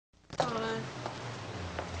on.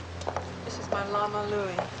 This is my llama,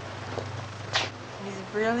 Louie. He's a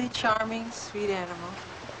really charming, sweet animal.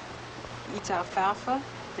 He eats alfalfa.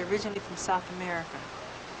 They're originally from South America.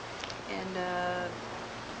 And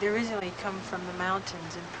they originally come from the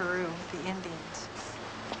mountains in Peru, the Indians.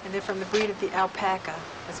 And they're from the breed of the alpaca,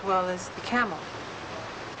 as well as the camel.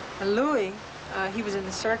 And Louie, he was in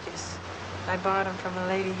the circus. I bought him from a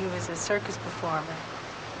lady who was a circus performer.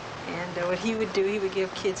 And what he would do, he would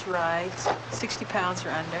give kids rides, 60 pounds or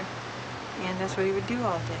under. And that's what he would do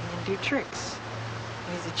all day, and do tricks.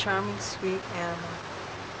 And he's a charming, sweet animal.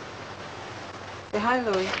 Say hi,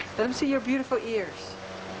 Louie. Let him see your beautiful ears.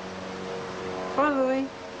 Come on, Louie.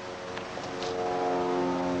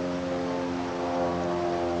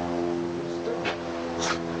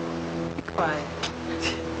 Be quiet.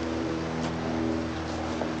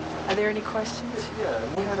 Are there any questions? Yeah,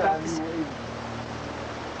 we had about this?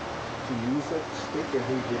 To use that stick, and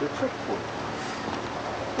he did a trick for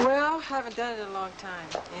you. Well, I haven't done it in a long time,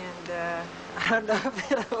 and I don't know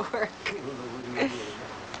if it'll work.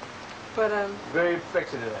 But very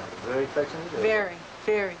affectionate animal. Very affectionate. Very,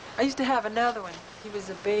 very. I used to have another one. He was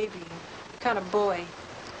a baby, kind of boy,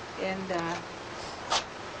 and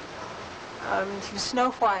he was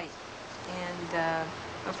snow white. And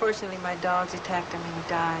unfortunately, my dogs attacked him, and he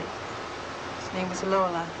died. His name was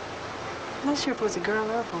Lola. I'm not sure if it was a girl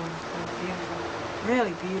or a boy. They were beautiful,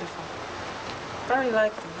 really beautiful. I really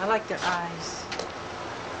like them. I like their eyes.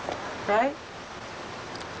 Right?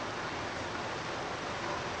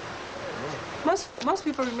 Most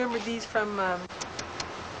people remember these from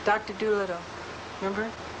Dr. Dolittle. Remember?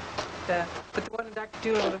 But the one in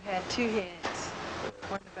Dr. Dolittle had two heads.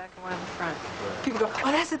 One in the back and one in the front. People go,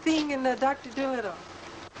 oh, that's the thing in Dr. Dolittle.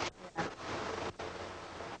 Yeah.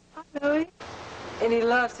 Hi, Louie. And he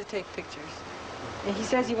loves to take pictures. And he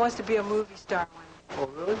says he wants to be a movie star one day. Oh,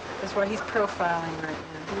 really? That's why he's profiling right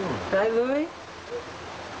now. Right, Louie?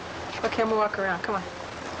 Okay, I'm gonna walk around. Come on.